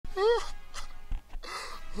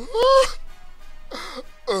Yuck.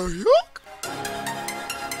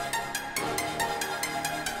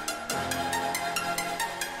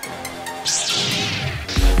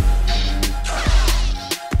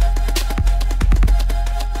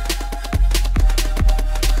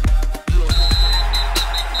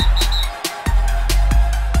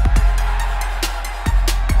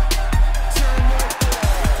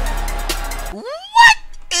 What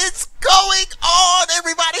is going on,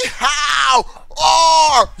 everybody? How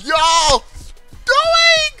are y'all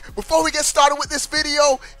doing? Before we get started with this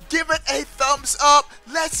video, give it a thumbs up.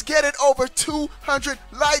 Let's get it over 200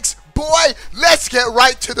 likes, boy. Let's get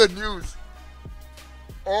right to the news.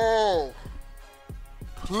 Oh,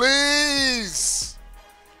 please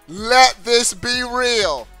let this be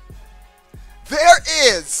real. There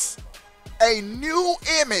is a new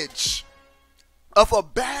image of a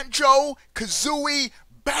Banjo Kazooie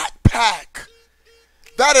backpack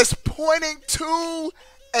that is pointing to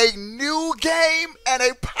a new game and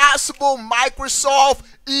a possible Microsoft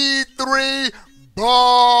E3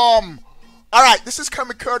 bomb. All right, this is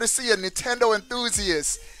coming courtesy of Nintendo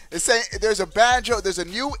enthusiasts. It's saying there's a Banjo, there's a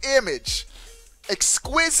new image.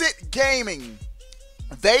 Exquisite Gaming.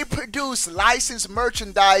 They produce licensed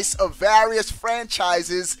merchandise of various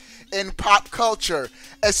franchises in pop culture,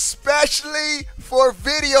 especially for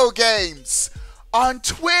video games. On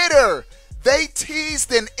Twitter, they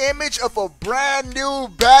teased an image of a brand new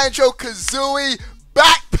Banjo Kazooie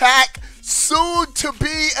backpack soon to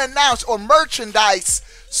be announced, or merchandise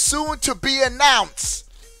soon to be announced.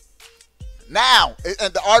 Now,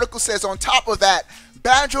 and the article says on top of that,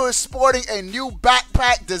 Banjo is sporting a new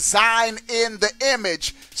backpack design in the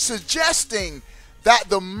image, suggesting that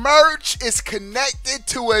the merch is connected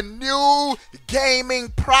to a new gaming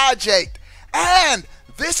project. And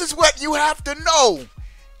this is what you have to know.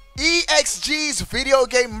 EXG's video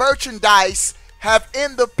game merchandise have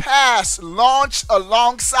in the past launched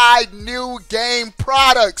alongside new game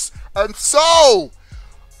products. And so,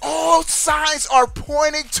 all signs are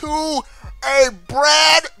pointing to a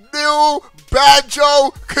brand new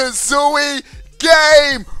Banjo Kazooie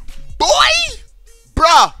game. Boy!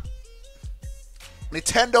 Bruh.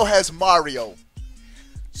 Nintendo has Mario.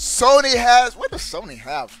 Sony has... What does Sony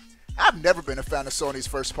have? I've never been a fan of Sony's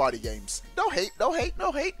first party games. No hate, no hate,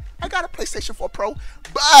 no hate. I got a PlayStation 4 Pro.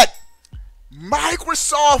 But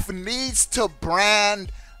Microsoft needs to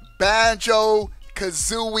brand Banjo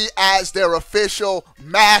Kazooie as their official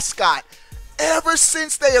mascot. Ever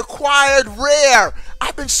since they acquired Rare,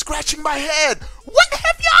 I've been scratching my head. What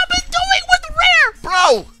have y'all been doing with Rare?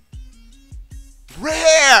 Bro,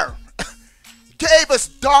 Rare gave us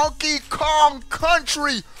Donkey Kong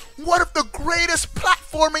Country, one of the greatest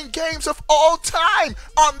platforming games of all time,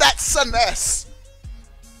 on that SNES.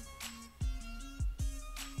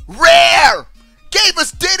 Rare gave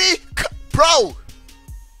us Bro,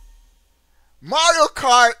 Mario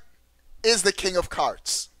Kart is the king of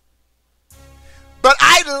karts. But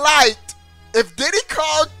I liked, if Diddy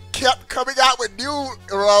Kong kept coming out with new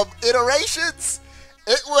iterations,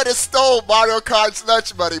 it would have stole Mario Kart's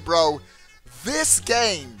lunch money, bro. This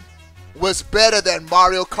game was better than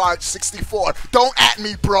Mario Kart 64. Don't at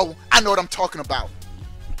me, bro. I know what I'm talking about.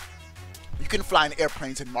 You can fly in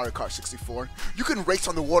airplanes in Mario Kart 64. You can race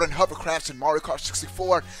on the water in hovercrafts in Mario Kart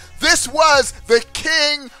 64. This was the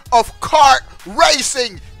king of kart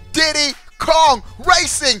racing. Diddy Kong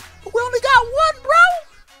Racing. We only got one, bro.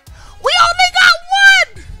 We only got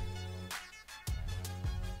one.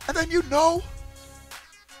 And then you know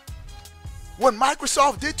what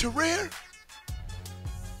Microsoft did to Rare?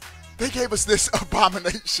 They gave us this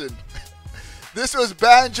abomination. This was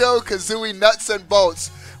Banjo Kazooie Nuts and Bolts.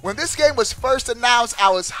 When this game was first announced, I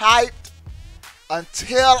was hyped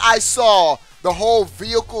until I saw the whole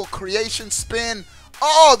vehicle creation spin.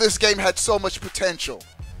 Oh, this game had so much potential.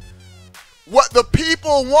 What the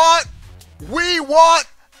people want, we want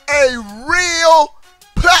a real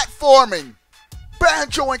platforming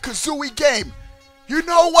Banjo and Kazooie game. You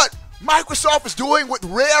know what Microsoft is doing with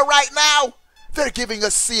Rare right now? They're giving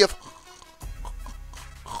us Sea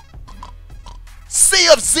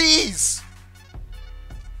of Z's.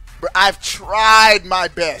 But I've tried my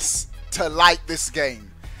best to like this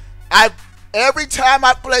game. Every time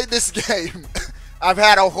I play this game, I've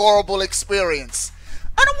had a horrible experience.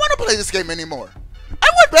 I don't want to play this game anymore. I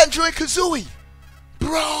want Banjo and Kazooie.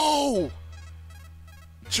 Bro,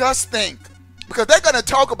 just think, because they're going to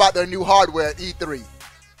talk about their new hardware at E3.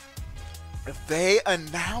 If they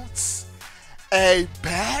announce a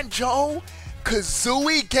Banjo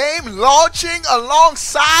Kazooie game launching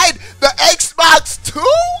alongside the Xbox 2?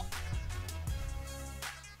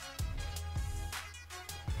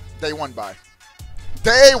 Day one buy.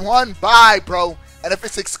 Day one buy, bro. And if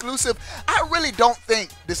it's exclusive, I really don't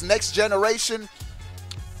think this next generation,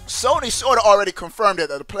 Sony sort of already confirmed it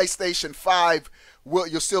that the PlayStation 5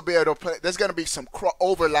 you'll still be able to play. There's going to be some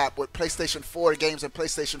overlap with PlayStation 4 games and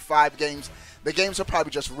PlayStation 5 games. The games will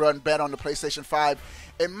probably just run better on the PlayStation 5.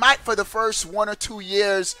 It might, for the first 1 or 2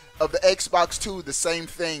 years of the Xbox 2, the same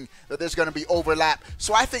thing, that there's going to be overlap.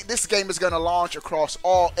 So I think this game is going to launch across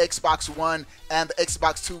all Xbox One and the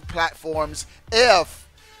Xbox 2 platforms if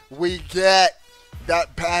we get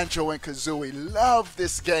that Banjo and Kazooie. Love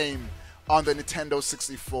this game on the Nintendo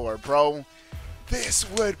 64, bro. This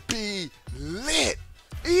would be lit.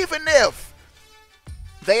 Even if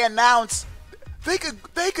they announce they could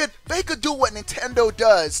do what Nintendo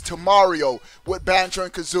does to Mario with Banjo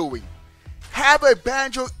and Kazooie. Have a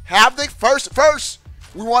Banjo, first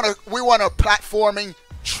we want a platforming,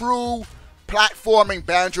 true platforming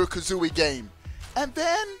Banjo Kazooie game. And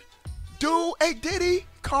then do a Diddy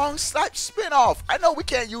Kong type spin-off. I know we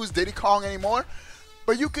can't use Diddy Kong anymore,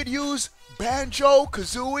 but you could use Banjo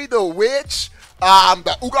Kazooie, the witch,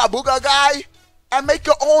 the Ooga Booga guy, and make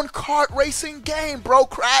your own kart racing game, bro.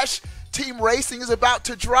 Crash Team Racing is about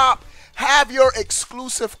to drop. Have your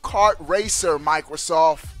exclusive kart racer,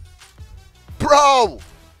 Microsoft. Bro,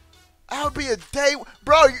 that would be a day.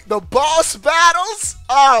 Bro, the boss battles?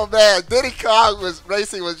 Oh, man. Diddy Kong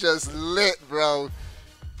Racing was just lit, bro.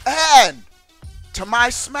 And to my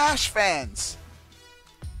Smash fans,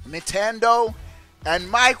 Nintendo and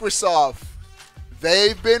Microsoft,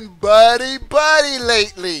 they've been buddy-buddy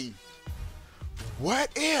lately.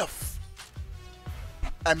 What if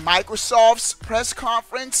at Microsoft's press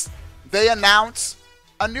conference, they announce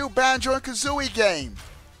a new Banjo and Kazooie game,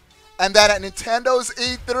 and that at Nintendo's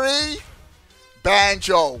E3,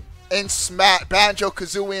 Banjo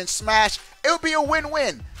Kazooie and Smash, it would be a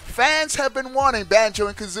win-win. Fans have been wanting Banjo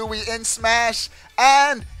and Kazooie in Smash,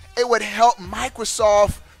 and it would help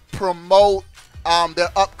Microsoft promote their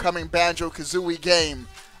upcoming Banjo Kazooie game.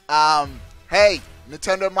 Hey,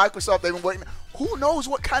 Nintendo and Microsoft, they've been waiting. Who knows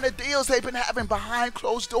what kind of deals they've been having behind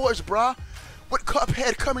closed doors, bruh? With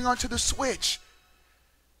Cuphead coming onto the Switch.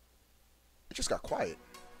 It just got quiet.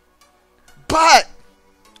 But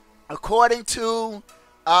according to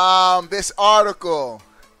this article,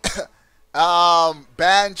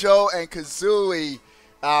 Banjo and Kazooie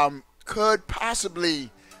could possibly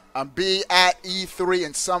be at E3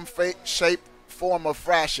 in some shape, form, or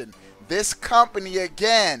fashion. This company,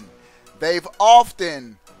 again, they've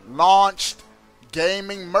often launched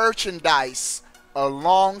gaming merchandise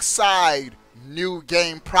alongside new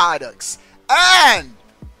game products. And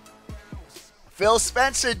Phil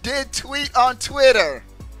Spencer did tweet on Twitter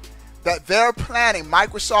that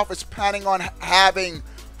Microsoft is planning on having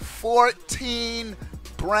 14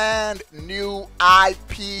 brand new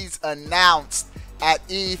IPs announced at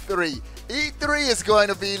E3. E3 is going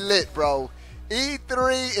to be lit, bro.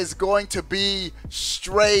 E3 is going to be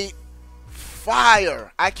straight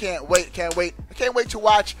fire. I can't wait. I can't wait to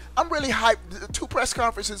watch. I'm really hyped. The two press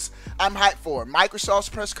conferences I'm hyped for. Microsoft's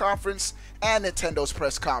press conference and Nintendo's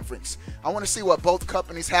press conference. I want to see what both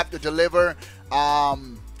companies have to deliver.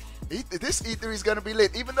 This E3 is going to be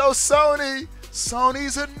lit. Even though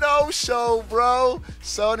Sony's a no-show, bro.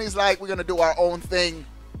 Sony's like, we're going to do our own thing.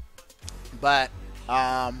 But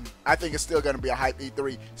I think it's still going to be a hype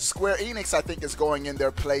E3. Square Enix, I think, is going in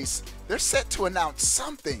their place. They're set to announce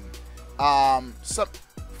something. Some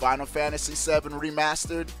Final Fantasy VII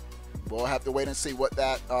Remastered. We'll have to wait and see what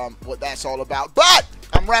that's all about. But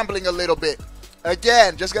I'm rambling a little bit.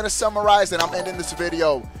 Again, just going to summarize and I'm ending this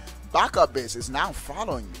video. Backup Biz is now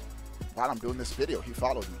following me while I'm doing this video. He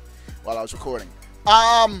followed me while I was recording.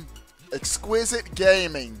 Exquisite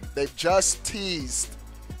Gaming, they've just teased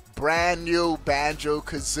brand new Banjo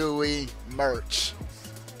Kazooie merch,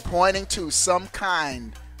 pointing to some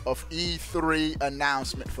kind of E3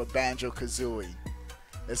 announcement for Banjo Kazooie.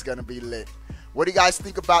 It's gonna be lit. What do you guys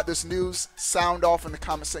think about this news? Sound off in the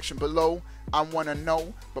comment section below. I wanna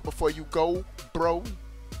know. But before you go, bro,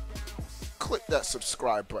 click that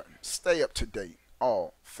subscribe button. Stay up to date.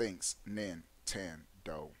 All things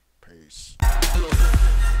Nintendo. Peace.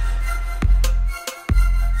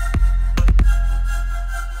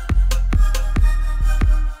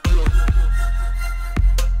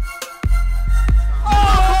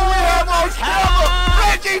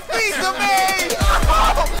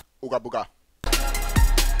 Ooga booga.